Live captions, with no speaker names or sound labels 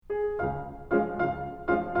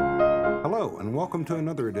and welcome to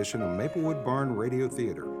another edition of Maplewood Barn Radio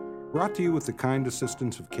Theatre, brought to you with the kind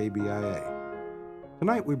assistance of KBIA.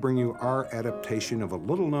 Tonight we bring you our adaptation of a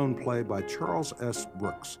little-known play by Charles S.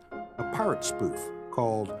 Brooks, a pirate spoof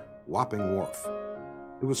called Wappin Wharf.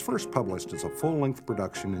 It was first published as a full-length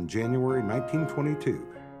production in January 1922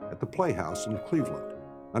 at the Playhouse in Cleveland,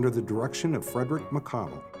 under the direction of Frederic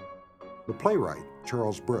McConnell. The playwright,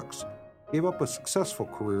 Charles Brooks, gave up a successful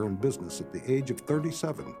career in business at the age of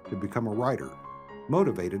 37 to become a writer,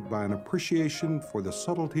 motivated by an appreciation for the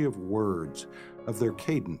subtlety of words, of their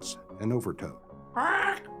cadence and overtone.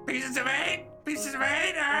 Pieces of eight! Pieces of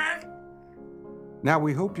eight! Now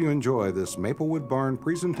we hope you enjoy this Maplewood Barn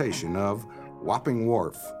presentation of Wappin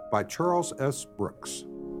Wharf by Charles S. Brooks.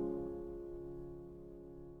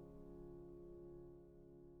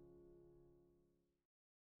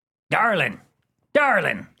 Darlin!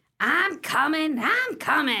 I'm coming.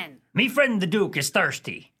 Me friend the Duke is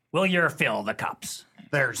thirsty. Will yer fill the cups?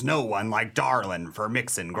 There's no one like Darlin for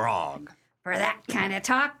mixin' grog. For that kind of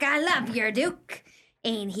talk, I love your Duke.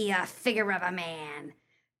 Ain't he a figure of a man?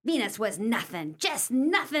 Venus was nothing, just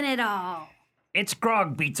nothing at all. It's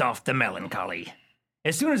grog beats off the melancholy.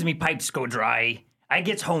 As soon as me pipes go dry, I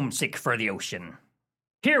gets homesick for the ocean.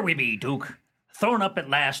 Here we be, Duke, thrown up at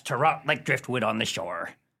last to rot like driftwood on the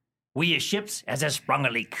shore. We as ships as has sprung a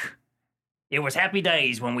leak. It was happy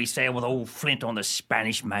days when we sailed with old Flint on the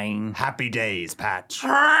Spanish Main. Happy days, Patch.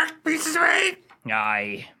 Pieces of eight!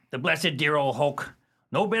 Aye, the blessed dear old Hulk.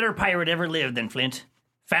 No better pirate ever lived than Flint.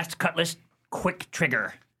 Fast cutlass, quick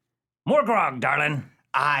trigger. More grog, darling.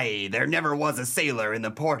 Aye, there never was a sailor in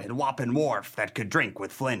the port at Wappin Wharf that could drink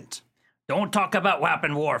with Flint. Don't talk about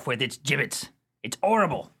Wappin Wharf with its gibbets. It's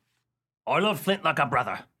horrible. I love Flint like a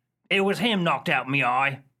brother. It was him knocked out me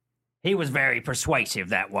eye. He was very persuasive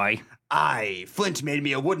that way. Aye, Flint made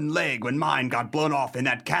me a wooden leg when mine got blown off in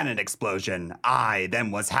that cannon explosion. Aye, them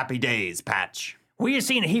was happy days, Patch. We have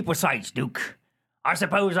seen a heap of sights, Duke. I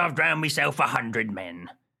suppose I've drowned myself 100 men.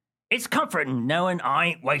 It's comforting knowing I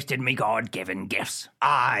ain't wasted me God-given gifts.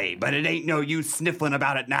 Aye, but it ain't no use snifflin'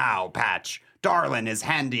 about it now, Patch. Darlin is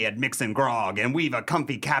handy at mixin' grog, and we've a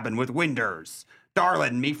comfy cabin with winders.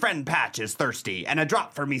 Darlin, me friend Patch is thirsty, and a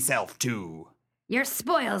drop for meself, too. Yer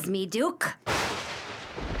spoils me, Duke.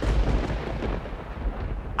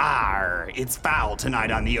 Arr, it's foul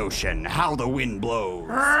tonight on the ocean. How the wind blows.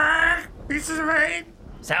 Pieces of eight.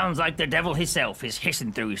 Sounds like the devil himself is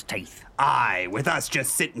hissing through his teeth. Aye, with us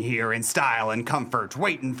just sittin' here in style and comfort,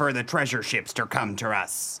 waitin' for the treasure ships to come to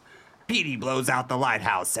us. Petey blows out the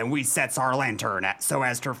lighthouse, and we sets our lantern so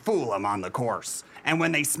as to fool 'em on the course. And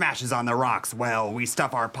when they smashes on the rocks, well, we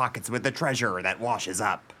stuff our pockets with the treasure that washes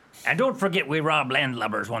up. And don't forget we rob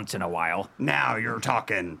landlubbers once in a while. Now you're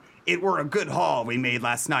talkin'. It were a good haul we made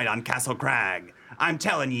last night on Castle Crag. I'm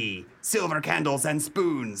tellin' ye, silver candles and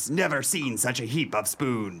spoons, never seen such a heap of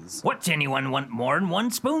spoons. What's anyone want more'n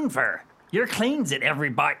one spoon for? You're cleans at every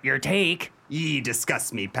bite you take. Ye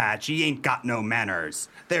disgust me, Patch. Ye ain't got no manners.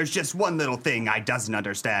 There's just one little thing I doesn't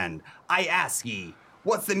understand. I ask ye,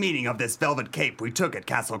 what's the meaning of this velvet cape we took at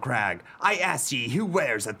Castle Crag? I ask ye, who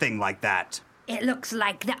wears a thing like that? It looks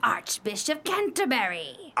like the Archbishop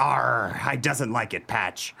Canterbury. Arr, I doesn't like it,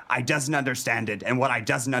 Patch. I doesn't understand it, and what I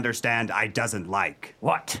doesn't understand, I doesn't like.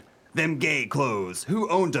 What? Them gay clothes. Who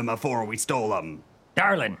owned 'em afore we stole 'em?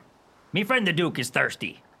 Darlin, me friend the Duke is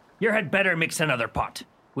thirsty. Yer had better mix another pot.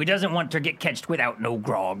 We doesn't want to get catched without no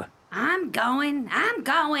grog. I'm going.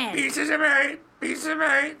 Pieces of eight.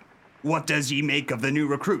 What does ye make of the new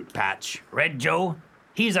recruit, Patch? Red Joe?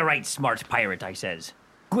 He's a right smart pirate, I says.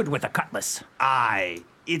 Good with a cutlass. Aye,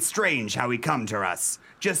 it's strange how he come to us.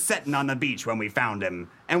 Just settin' on the beach when we found him.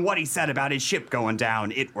 And what he said about his ship going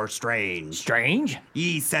down, it were strange. Strange?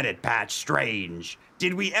 Ye said it, Patch, strange.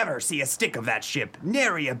 Did we ever see a stick of that ship,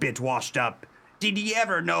 nary a bit washed up? Did ye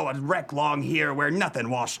ever know a wreck long here where nothing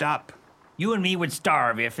washed up? You and me would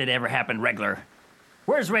starve if it ever happened regular.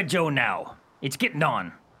 Where's Red Joe now? It's getting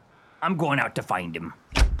on. I'm going out to find him.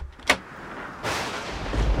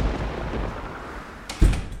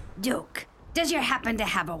 Duke, does you happen to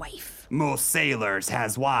have a wife? Most sailors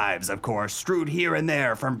has wives, of course, strewed here and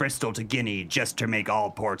there from Bristol to Guinea just to make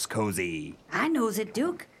all ports cozy. I knows it,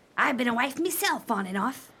 Duke. I've been a wife myself on and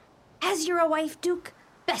off. Has you a wife, Duke?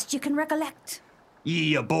 Best you can recollect.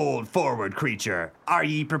 Ye a bold, forward creature. Are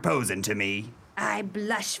ye proposing to me? I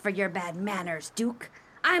blush for your bad manners, Duke.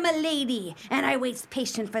 I'm a lady, and I waits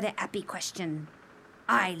patient for the appy question.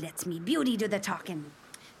 I lets me beauty do the talking.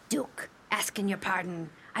 Duke, asking your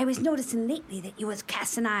pardon, I was noticing lately that you was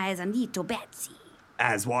casting eyes on Yates Betsy.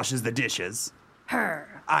 As washes the dishes.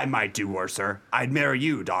 Her. I might do worser. I'd marry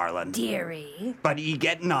you, darlin'. Dearie. But ye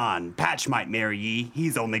gettin' on. Patch might marry ye.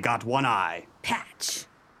 He's only got one eye. Patch.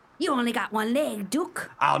 You only got one leg, Duke.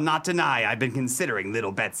 I'll not deny I've been considering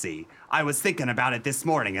little Betsy. I was thinking about it this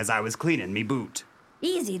morning as I was cleaning me boot.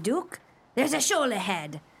 Easy, Duke. There's a shoal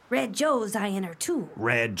ahead. Red Joe's eyeing her, too.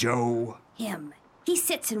 Red Joe? Him. He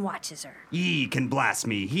sits and watches her. Ye can blast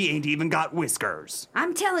me. He ain't even got whiskers.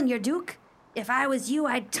 I'm telling you, Duke. If I was you,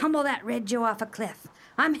 I'd tumble that Red Joe off a cliff.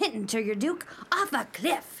 I'm hinting to you, Duke. Off a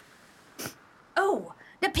cliff. Oh,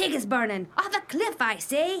 the pig is burning. Off a cliff, I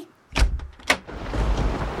say.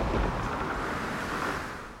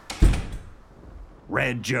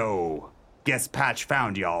 Red Joe. Guess Patch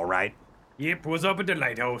found you all right. Yep, was up at the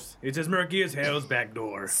lighthouse. It's as murky as hell's back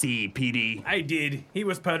door. See, Petey? I did. He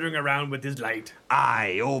was puttering around with his light.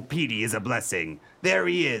 Aye, old Petey is a blessing. There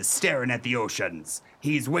he is, staring at the oceans.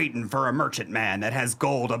 He's waiting for a merchantman that has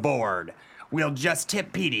gold aboard. We'll just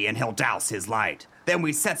tip Petey and he'll douse his light. Then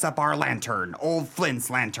we sets up our lantern, old Flint's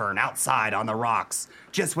lantern, outside on the rocks.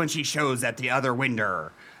 Just when she shows at the other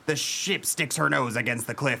winder, the ship sticks her nose against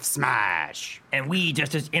the cliff, smash. And we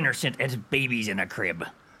just as innocent as babies in a crib.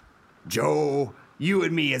 Joe, you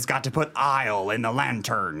and me has got to put ile in the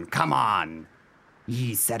lantern. Come on.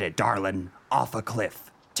 Ye said it, darlin'. Off a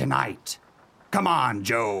cliff. Tonight. Come on,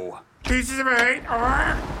 Joe. Pieces of eight,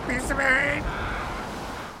 or piece of eight.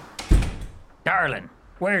 Darlin,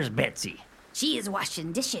 where's Betsy? She is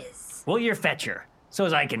washing dishes. Will you fetch her,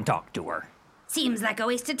 so's I can talk to her? Seems like a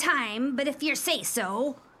waste of time, but if you say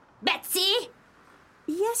so. Betsy?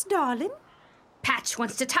 Yes, darling? Patch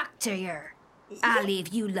wants to talk to you. I'll leave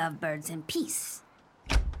you lovebirds in peace.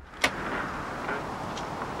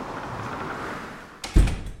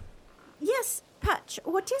 Yes, Patch,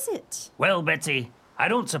 what is it? Well, Betsy, I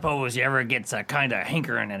don't suppose you ever gets a kind of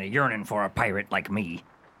hankering and a yearning for a pirate like me.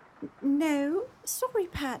 No, sorry,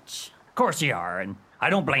 Patch. Of course you are, and I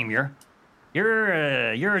don't blame you.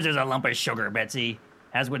 Yours is a lump of sugar, Betsy,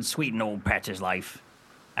 as would sweeten old Patch's life.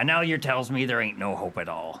 And now you tells me there ain't no hope at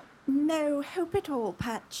all. No hope at all,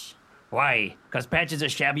 Patch. Why? 'Cause Patch is a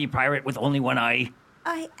shabby pirate with only one eye?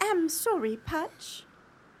 I am sorry, Patch.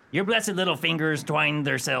 Your blessed little fingers twined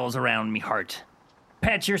theirselves around me heart.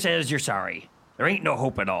 Patch, you says you're sorry. There ain't no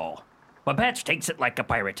hope at all. But Patch takes it like a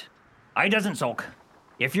pirate. I doesn't sulk.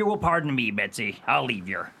 If you will pardon me, Betsy, I'll leave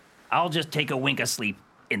you. I'll just take a wink of sleep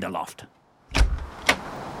in the loft.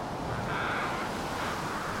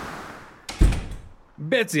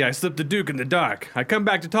 Betsy, I slipped the Duke in the dark. I come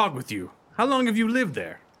back to talk with you. How long have you lived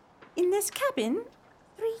there? In this cabin?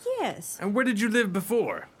 3 years. And where did you live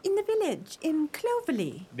before? In the village, in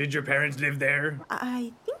Cloverley. Did your parents live there?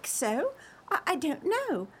 I think so. I don't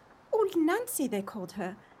know. Old Nancy, they called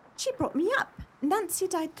her. She brought me up. Nancy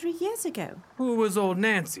died 3 years ago. Who was old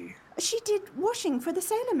Nancy? She did washing for the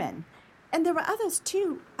sailormen. And there were others,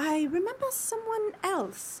 too. I remember someone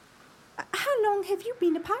else. How long have you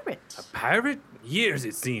been a pirate? A pirate? Years,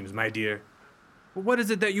 it seems, my dear. What is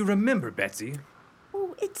it that you remember, Betsy?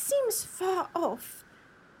 Oh, it seems far off.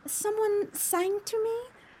 Someone sang to me.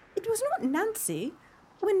 It was not Nancy.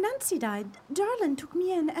 When Nancy died, Darlin took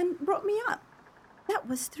me in and brought me up. That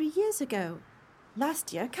was 3 years ago.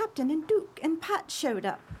 Last year, Captain and Duke and Pat showed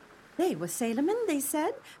up. They were sailormen, they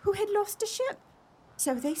said, who had lost a ship.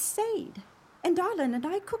 So they stayed. And Darlin and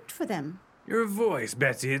I cooked for them. Your voice,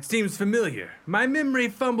 Betsy, it seems familiar. My memory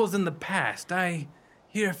fumbles in the past. I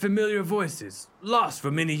hear familiar voices, lost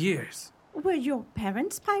for many years. Were your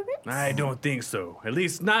parents pirates? I don't think so. At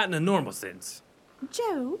least not in a normal sense.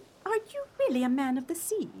 Joe, are you really a man of the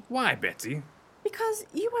sea? Why, Betsy? Because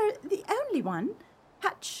you are the only one.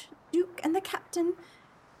 Patch, Duke, and the captain.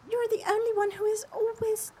 You're the only one who is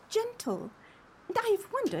always gentle. And I've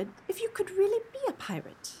wondered if you could really be a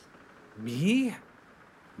pirate. Me?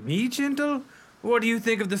 Me, gentle? What do you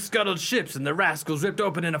think of the scuttled ships and the rascals ripped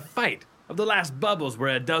open in a fight? Of the last bubbles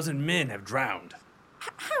where a dozen men have drowned?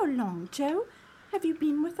 How long, Joe, have you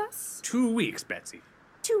been with us? 2 weeks, Betsy.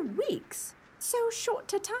 2 weeks? So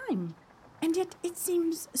short a time. And yet it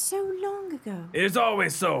seems so long ago. It is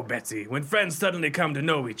always so, Betsy, when friends suddenly come to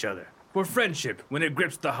know each other. For friendship, when it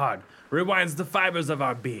grips the heart, rewinds the fibers of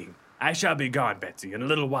our being. I shall be gone, Betsy, in a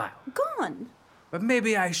little while. Gone? But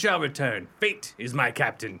maybe I shall return. Fate is my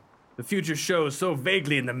captain. The future shows so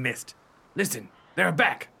vaguely in the mist. Listen, they're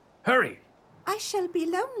back. Hurry. I shall be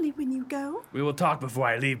lonely when you go. We will talk before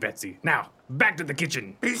I leave, Betsy. Now, back to the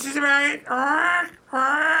kitchen. Pieces of eight, or.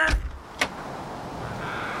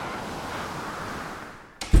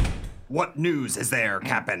 What news is there,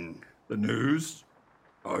 Cap'n? The news?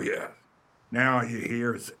 Oh, yeah. Now you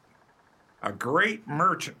hears it. A great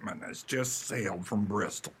merchantman has just sailed from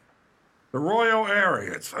Bristol. The Royal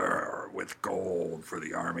Area, sir, with gold for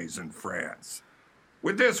the armies in France.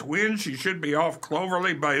 With this wind, she should be off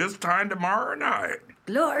Cloverly by this time tomorrow night.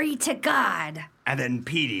 Glory to God. And then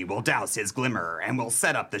Petey will douse his glimmer and we'll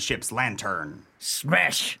set up the ship's lantern.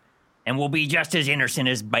 Smash! And we'll be just as innocent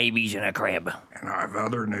as babies in a crib. And I've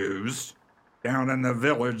other news. Down in the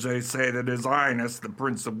village, they say that His Highness, the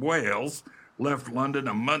Prince of Wales, left London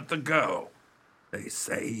a month ago. They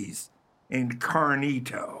say he's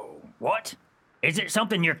incarnito. What? Is it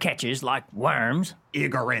something your catches, like worms?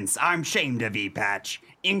 Ignorance, I'm shamed of ye, Patch.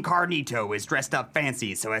 Incarnito is dressed up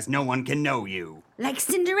fancy so as no one can know you. Like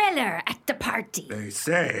Cinderella at the party. They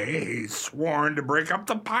say he's sworn to break up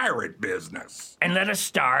the pirate business. And let us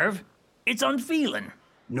starve? It's unfeeling.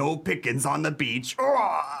 No pickings on the beach.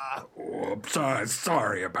 Oops,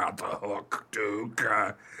 sorry about the hook, Duke.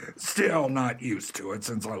 Still not used to it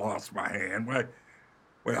since I lost my hand.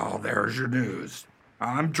 Well, there's your news.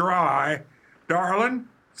 I'm dry. Darlin,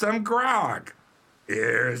 some grog.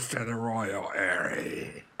 Here's to the Royal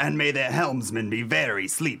Airy. And may the helmsman be very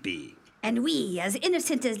sleepy. And we as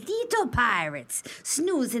innocent as little pirates,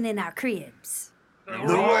 snoozing in our cribs. The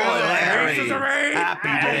Royal Airy.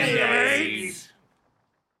 Happy days.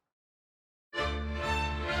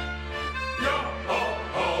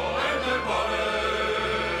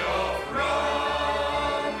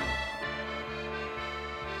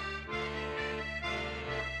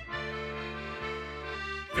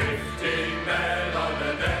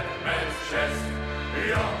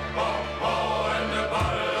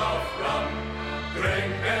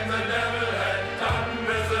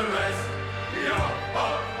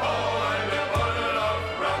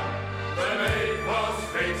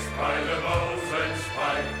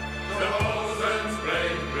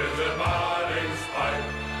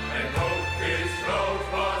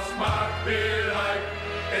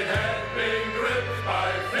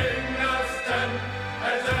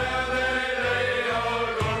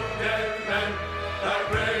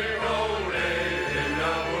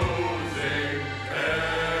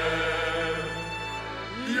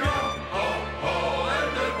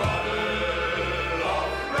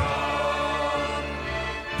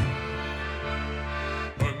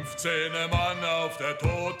 Mann auf der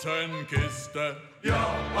Totenkiste.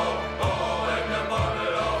 Ja, ho, ho, and a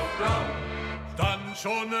bottle of rum. Stand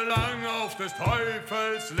schon lang auf des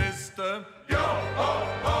Teufels Liste. Ja, ho,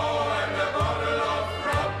 ho, and a bottle of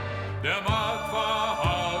rum. Der Markt war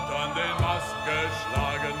hart an den Mast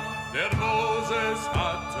geschlagen. Der Moses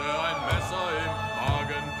hatte ein Messer im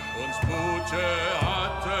Magen. Und Spute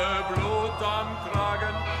hatte Blut am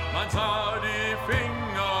Kragen. Man sah die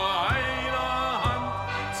Finger einer Hand.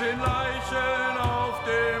 10 Leichen auf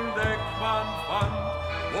dem Deck man fand,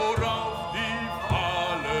 worauf die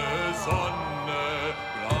fahle Sonne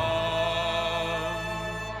brann.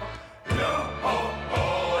 Ja, ho, ho,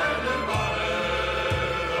 and a bottle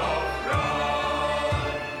of rum.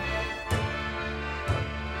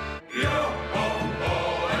 Ja, ho, ho,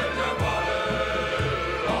 and a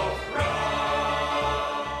bottle of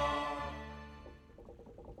rum.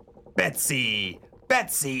 Betsy!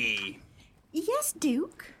 Betsy! Yes,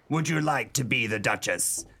 Duke? Would you like to be the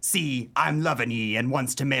Duchess? See, I'm lovin' ye and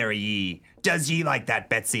wants to marry ye. Does ye like that,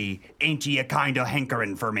 Betsy? Ain't ye a kind o'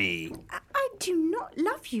 hankerin' for me? I do not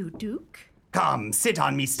love you, Duke. Come, sit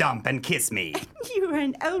on me stump and kiss me. You're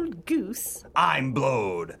an old goose. I'm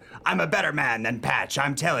blowed. I'm a better man than Patch,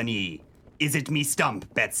 I'm tellin' ye. Is it me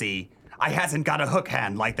stump, Betsy? I hasn't got a hook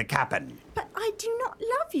hand like the cap'n. But I do not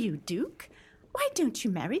love you, Duke. Why don't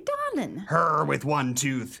you marry Darlin? Her with one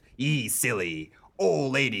tooth, ye silly.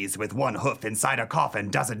 Old ladies with one hoof inside a coffin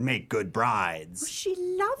doesn't make good brides. She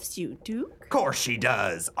loves you, Duke. Course she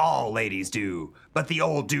does. All ladies do. But the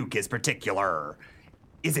old Duke is particular.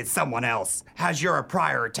 Is it someone else? Has your a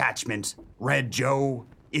prior attachment? Red Joe?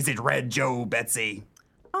 Is it Red Joe, Betsy?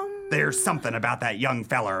 There's something about that young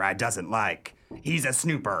feller I doesn't like. He's a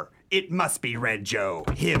snooper. It must be Red Joe,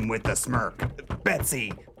 him with the smirk.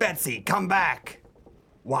 Betsy, Betsy, come back.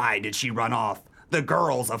 Why did she run off? The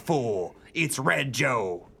girl's a fool. It's Red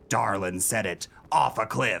Joe. Darlin said it. Off a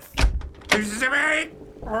cliff.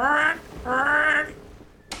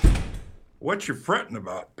 What you fretting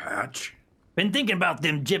about, Patch? Been thinking about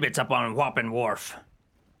them gibbets up on Wappin Wharf.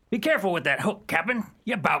 Be careful with that hook, Cap'n.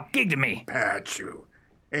 You about gigged me. Patch, you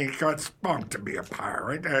ain't got spunk to be a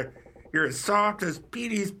pirate. You're as soft as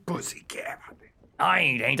Petey's pussycat. I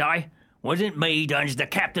ain't I? Wasn't me duns the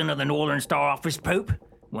captain of the Northern Star off his poop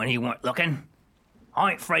when he weren't looking?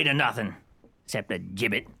 I ain't afraid of nothing, except a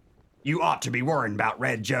gibbet. You ought to be worrying about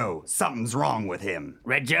Red Joe. Something's wrong with him.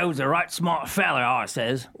 Red Joe's a right smart feller, I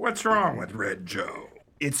says. What's wrong with Red Joe?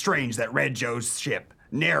 It's strange that Red Joe's ship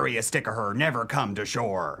Nary a stick o' her never come to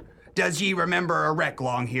shore. Does ye remember a wreck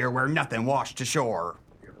long here where nothing washed to shore?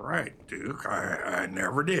 You're right, Duke. I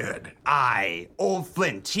never did. Aye, old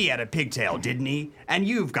Flint, he had a pigtail, didn't he? And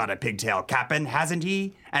you've got a pigtail, Cap'n, hasn't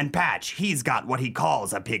he? And Patch, he's got what he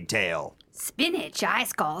calls a pigtail. Spinach, I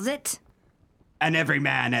calls it. And every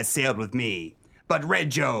man has sailed with me. But Red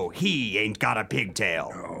Joe, he ain't got a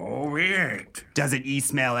pigtail. No, he ain't. Doesn't ye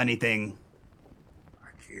smell anything? I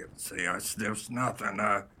can't say I sniffs nothing.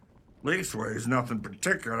 Leastways, nothing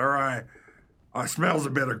particular. I smells a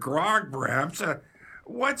bit of grog, perhaps.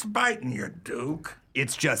 What's biting you, Duke?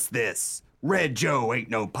 It's just this. Red Joe ain't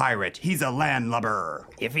no pirate. He's a landlubber.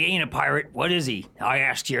 If he ain't a pirate, what is he? I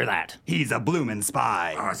asked you that. He's a bloomin'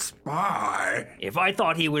 spy. A spy? If I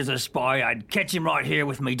thought he was a spy, I'd catch him right here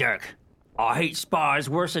with me dirk. I hate spies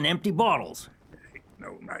worse than empty bottles. Ain't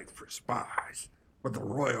no night for spies. With the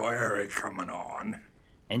Royal Airy coming on.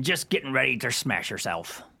 And just getting ready to smash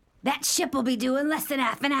herself. That ship will be due in less than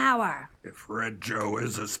half an hour. If Red Joe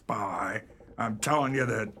is a spy, I'm telling you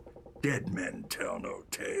that dead men tell no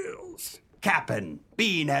tales. Cap'n,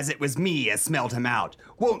 being as it was me as smelled him out,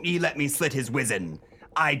 won't ye let me slit his wizen?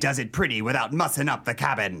 I does it pretty without mussin' up the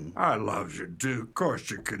cabin. I loves you, Duke. Course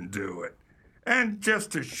you can do it. And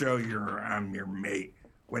just to show you I'm your mate,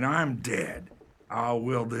 when I'm dead, I'll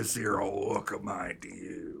will this here old hook of mine to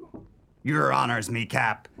you. Your honors me,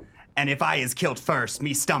 Cap. And if I is kilt first,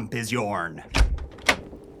 me stump is yourn.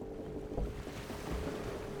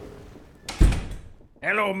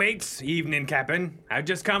 Hello, mates. Evening, Cap'n. I've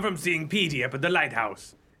just come from seeing Petey up at the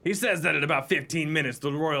lighthouse. He says that in about 15 minutes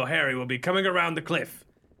the Royal Harry will be coming around the cliff.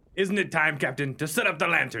 Isn't it time, Captain, to set up the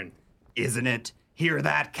lantern? Isn't it? Hear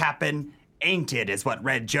that, Cap'n? Ain't it is what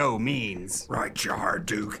Red Joe means. Right you are,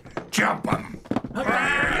 Duke. Jump him!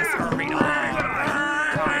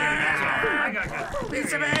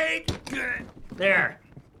 Piece of eight!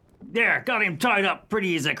 There, got him tied up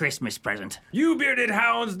pretty as a Christmas present. You bearded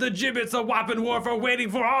hounds, the gibbets of Wappin Wharf are waiting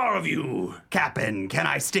for all of you. Cap'n, can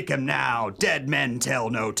I stick him now? Dead men tell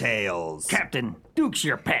no tales. Captain, Duke's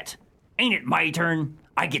your pet. Ain't it my turn?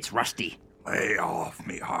 I gets rusty. Lay off,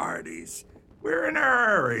 me hearties. We're in a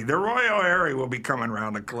hurry. The Royal Airy will be coming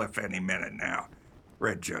round the cliff any minute now.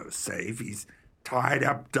 Red Joe's safe. He's tied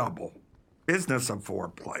up double. Business afore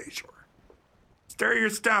pleasure. Stir your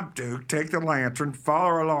stump, Duke. Take the lantern.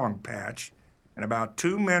 Follow along, Patch. In about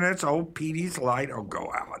 2 minutes, old Petey's light will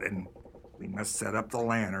go out, and we must set up the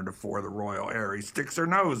lantern before the Royal Airy sticks her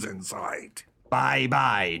nose in sight.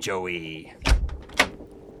 Bye-bye, Joey.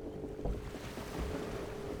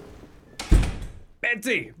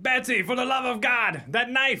 Betsy, for the love of God, that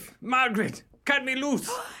knife! Margaret, cut me loose!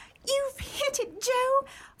 You've hit it, Joe.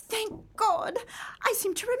 Thank God. I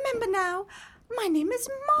seem to remember now. My name is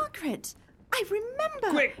Margaret. I remember.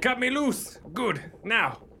 Quick, cut me loose! Good.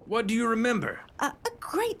 Now, what do you remember? A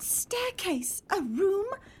great staircase, a room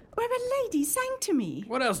where a lady sang to me.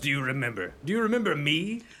 What else do you remember? Do you remember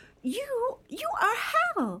me? You are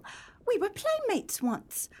Hal. We were playmates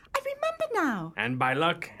once. I remember now. And by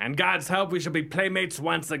luck and God's help, we shall be playmates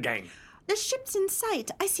once again. The ship's in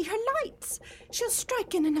sight. I see her lights. She'll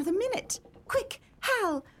strike in another minute. Quick,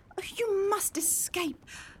 Hal. Oh, you must escape.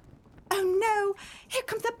 Oh, no. Here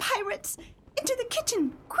come the pirates. Into the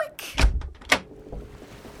kitchen. Quick.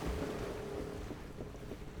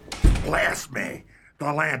 Blast me.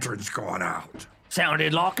 The lantern's gone out.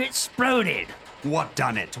 Sounded like it exploded. What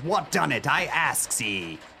done it? What done it? I asks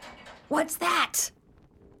ye. What's that?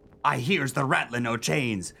 I hears the rattling o'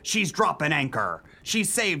 chains. She's dropping anchor. She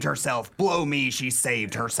saved herself. Blow me, she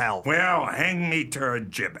saved herself. Well, hang me to a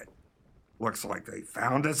gibbet. Looks like they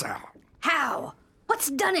found us out. How?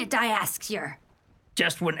 What's done it, I asks yer?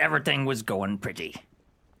 Just when everything was going pretty.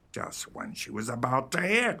 Just when she was about to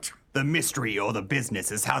hit. The mystery o' the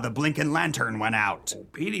business is how the blinking lantern went out.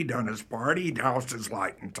 Old Petey done his part. He doused his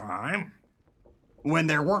light in time. When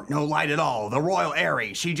there weren't no light at all, the Royal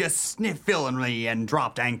Airy, she just sniffed villainly and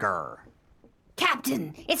dropped anchor.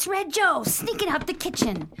 Captain, it's Red Joe sneaking out the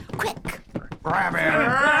kitchen. Quick. Grab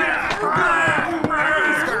him!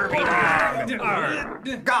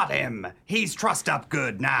 Got him! He's trussed up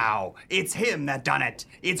good now. It's him that done it.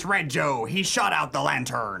 It's Red Joe. He shot out the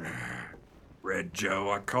lantern. Red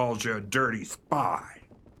Joe, I calls you a dirty spy.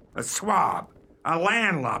 A swab. A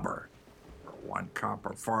landlubber. For 1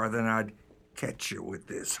 copper farthing, I'd catch you with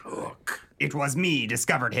this hook. It was me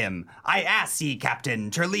discovered him. I asked ye,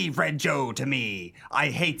 Captain, to leave Red Joe to me. I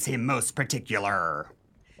hates him most particular.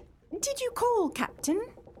 Did you call, Captain?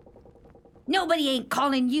 Nobody ain't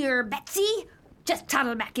calling yer, Betsy. Just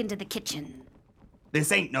toddle back into the kitchen.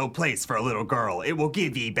 This ain't no place for a little girl. It will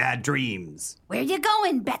give ye bad dreams. Where you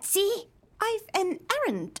going, Betsy? I've an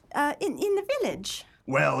errand in the village.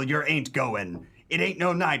 Well, you ain't going. It ain't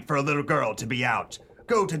no night for a little girl to be out.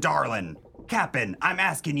 Go to Darlin. Captain, I'm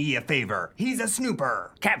asking ye a favor. He's a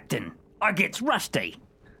snooper. Captain, I gets rusty.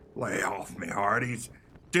 Lay off me, hearties.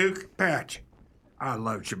 Duke, Patch, I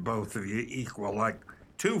loves you both of you equal like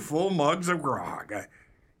 2 full mugs of grog.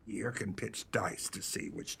 You can pitch dice to see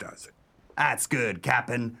which does it. That's good,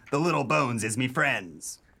 Captain. The little bones is me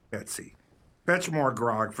friends. Betsy, fetch more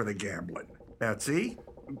grog for the gambling. Betsy?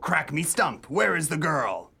 Crack me stump. Where is the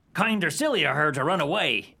girl? Kinder silly of her to run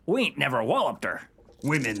away. We ain't never walloped her.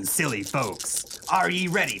 Women silly folks. Are ye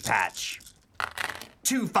ready, Patch?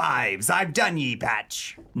 2 5s. I've done ye,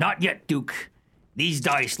 Patch. Not yet, Duke. These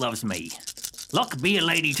dice loves me. Luck be a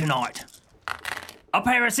lady tonight. A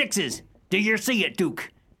pair of 6s. Do you see it,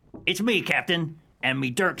 Duke? It's me, Captain, and me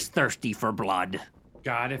dirk's thirsty for blood.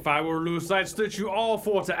 God, if I were loose, I'd slit you all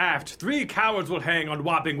fore to aft. 3 cowards will hang on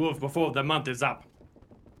Wappin Wharf before the month is up.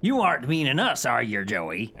 You aren't meaning us, are you,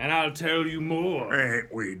 Joey? And I'll tell you more.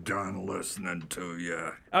 Ain't we done listening to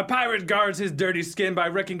you? A pirate guards his dirty skin by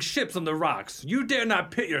wrecking ships on the rocks. You dare not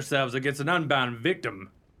pit yourselves against an unbound victim.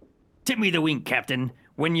 Tip me the wink, Captain,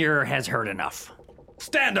 when yer has heard enough.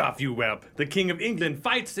 Stand off, you whelp. The King of England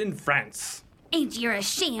fights in France. Ain't you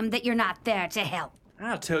ashamed that you're not there to help?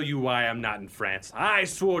 I'll tell you why I'm not in France. I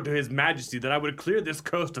swore to His Majesty that I would clear this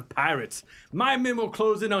coast of pirates. My men will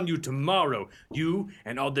close in on you tomorrow, you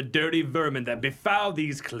and all the dirty vermin that befoul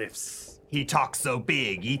these cliffs. He talks so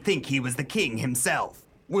big, ye think he was the king himself.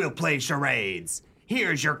 We'll play charades.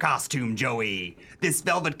 Here's your costume, Joey. This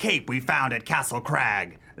velvet cape we found at Castle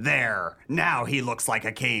Crag. There, now he looks like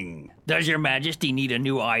a king. Does your majesty need a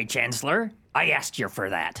new eye, Chancellor? I asked you for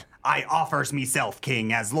that. I offers meself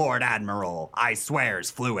king as Lord Admiral. I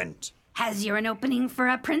swears fluent. Has you an opening for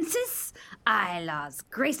a princess? I laws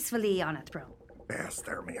gracefully on a throne. Yes,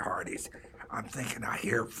 there, me hearties. I'm thinking I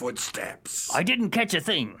hear footsteps. I didn't catch a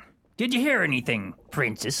thing. Did you hear anything,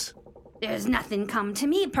 Princess? There's nothing come to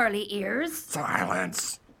me, pearly ears.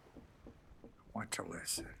 Silence. Want to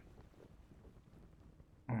listen.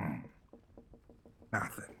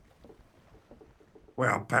 Nothing.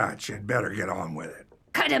 Well, Patch, you'd better get on with it.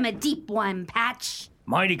 Cut him a deep one, Patch.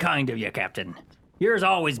 Mighty kind of you, Captain. Yours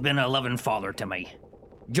always been a loving father to me.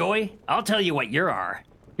 Joey, I'll tell you what you are.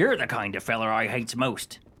 You're the kind of feller I hates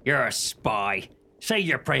most. You're a spy. Say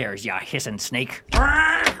your prayers, you hissing snake.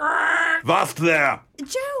 Was there?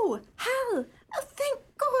 Joe, Hal, oh, thank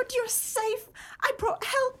God you're safe. I brought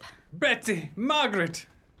help. Betsy, Margaret.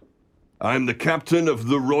 I'm the captain of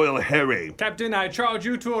the Royal Harry. Captain, I charge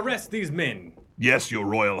you to arrest these men. Yes, your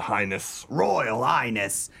Royal Highness. Royal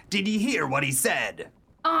Highness, did ye hear what he said?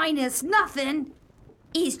 Highness nothing.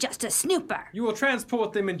 He's just a snooper. You will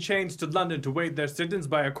transport them in chains to London to wait their sentence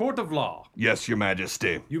by a court of law. Yes, your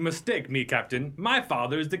majesty. You mistake me, Captain. My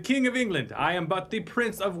father is the King of England. I am but the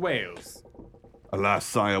Prince of Wales. Alas,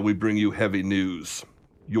 sire, we bring you heavy news.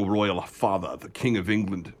 Your royal father, the King of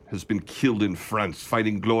England, has been killed in France,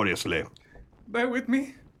 fighting gloriously. Bear with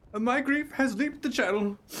me. My grief has leaped the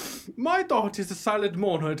channel. My thought is a silent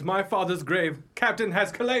mourner at my father's grave. Captain,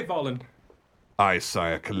 has Calais fallen? Aye,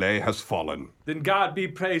 sire, Calais has fallen. Then God be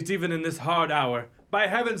praised even in this hard hour. By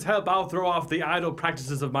heaven's help, I'll throw off the idle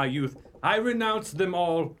practices of my youth. I renounce them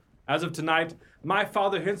all. As of tonight, my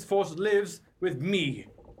father henceforth lives with me.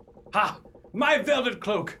 Ha! My velvet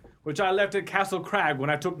cloak, which I left at Castle Crag when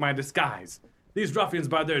I took my disguise. These ruffians,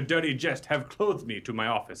 by their dirty jest, have clothed me to my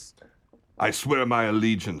office. I swear my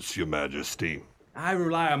allegiance, your majesty. I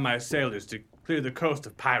rely on my sailors to clear the coast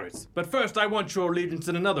of pirates. But first, I want your allegiance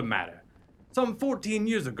in another matter. Some 14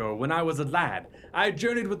 years ago, when I was a lad, I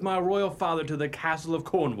journeyed with my royal father to the castle of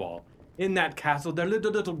Cornwall. In that castle, there lived a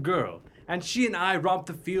little girl, and she and I romped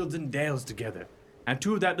the fields and dales together. And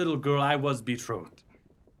to that little girl I was betrothed.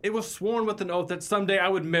 It was sworn with an oath that someday I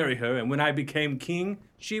would marry her, and when I became king,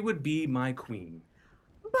 she would be my queen.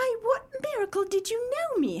 By what miracle did you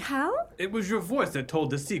know me, Hal? It was your voice that told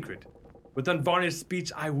the secret. With unvarnished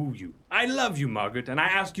speech, I woo you. I love you, Margaret, and I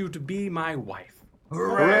ask you to be my wife.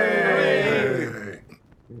 Hooray!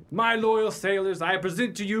 My loyal sailors, I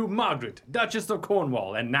present to you Margaret, Duchess of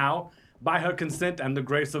Cornwall, and now, by her consent and the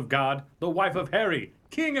grace of God, the wife of Harry,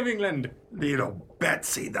 King of England. Little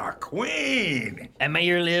Betsy, the queen. And may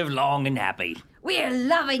you live long and happy. We're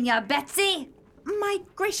loving you, Betsy. My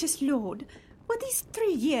gracious lord, for these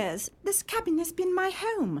 3 years, this cabin has been my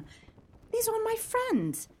home. These are my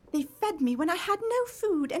friends. They fed me when I had no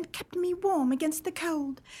food and kept me warm against the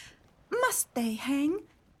cold. Must they hang?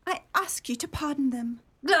 I ask you to pardon them.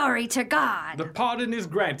 Glory to God. The pardon is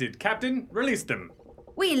granted. Captain, release them.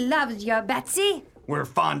 We loved you, Betsy. We're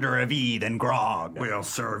fonder of E than grog. We'll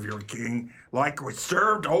serve your king like we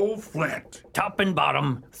served old Flint. Top and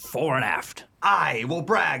bottom, fore and aft. I will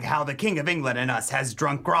brag how the King of England and us has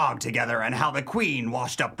drunk grog together and how the Queen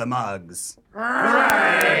washed up the mugs.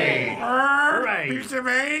 Hooray! Hooray! Piece of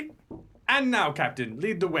eight. And now, Captain,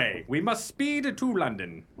 lead the way. We must speed to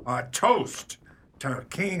London. A toast to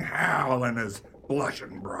King Hal and his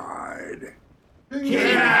blushing bride. King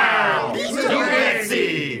Hal! Yates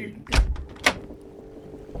Betsy!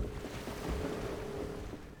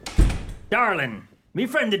 Darlin, me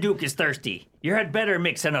friend the Duke is thirsty. You had better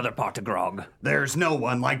mix another pot of grog. There's no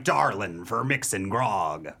one like Darlin for mixin'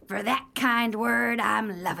 grog. For that kind word,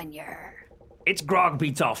 I'm loving yer. It's grog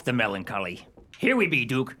beats off the melancholy. Here we be,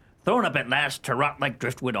 Duke, thrown up at last to rot like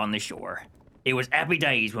driftwood on the shore. It was happy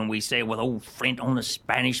days when we sailed with old Flint on the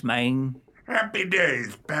Spanish Main. Happy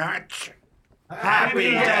days, Patch.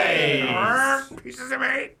 Happy days! Pieces of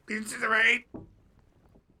eight, pieces of eight.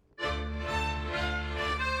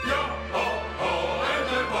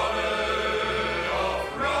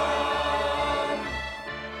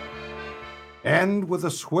 And with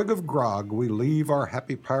a swig of grog, we leave our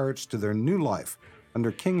happy pirates to their new life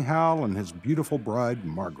under King Hal and his beautiful bride,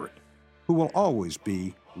 Margaret, who will always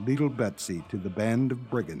be Little Betsy to the band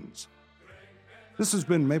of brigands. This has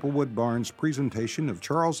been Maplewood Barn's presentation of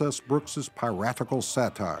Charles S. Brooks's piratical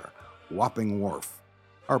satire, Wappin Wharf.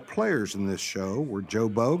 Our players in this show were Joe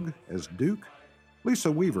Bogue as Duke,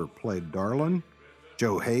 Lisa Weaver played Darlin,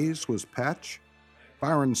 Joe Hayes was Patch,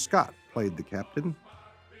 Byron Scott played the captain,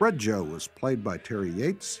 Red Joe was played by Terry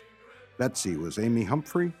Yates, Betsy was Amy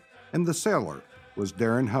Humphrey, and the sailor was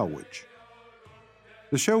Darren Hellwege.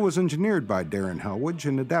 The show was engineered by Darren Hellwege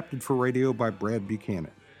and adapted for radio by Brad Buchanan,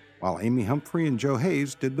 while Amy Humphrey and Joe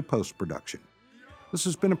Hayes did the post-production. This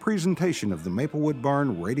has been a presentation of the Maplewood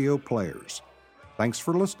Barn Radio Players. Thanks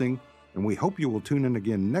for listening, and we hope you will tune in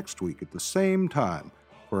again next week at the same time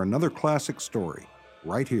for another classic story,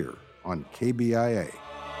 right here on KBIA.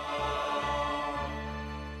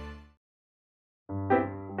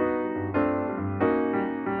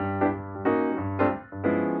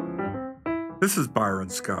 This is Byron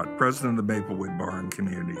Scott, president of the Maplewood Barn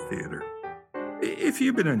Community Theatre. If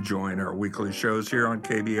you've been enjoying our weekly shows here on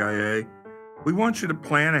KBIA, we want you to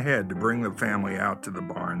plan ahead to bring the family out to the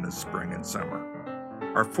barn this spring and summer.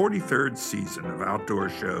 Our 43rd season of outdoor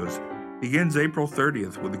shows begins April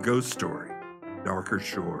 30th with a ghost story, Darker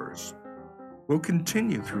Shores. We'll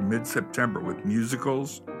continue through mid-September with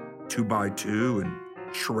musicals, 2x2 and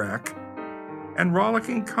Shrek, and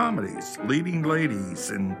rollicking comedies, Leading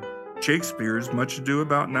Ladies, and Shakespeare's Much Ado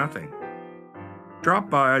About Nothing. Drop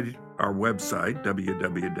by our website,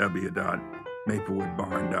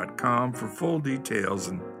 www.maplewoodbarn.com, for full details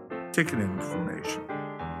and ticket information.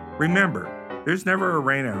 Remember, there's never a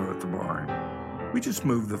rainout at the barn. We just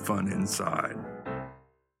move the fun inside.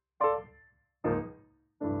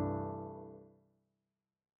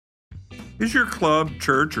 Is your club,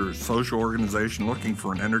 church, or social organization looking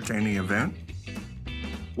for an entertaining event?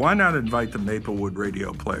 Why not invite the Maplewood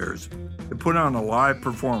Radio Players to put on a live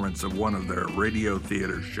performance of one of their radio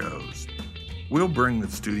theater shows? We'll bring the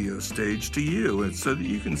studio stage to you so that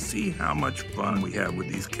you can see how much fun we have with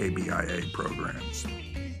these KBIA programs.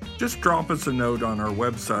 Just drop us a note on our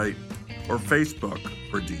website or Facebook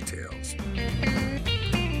for details.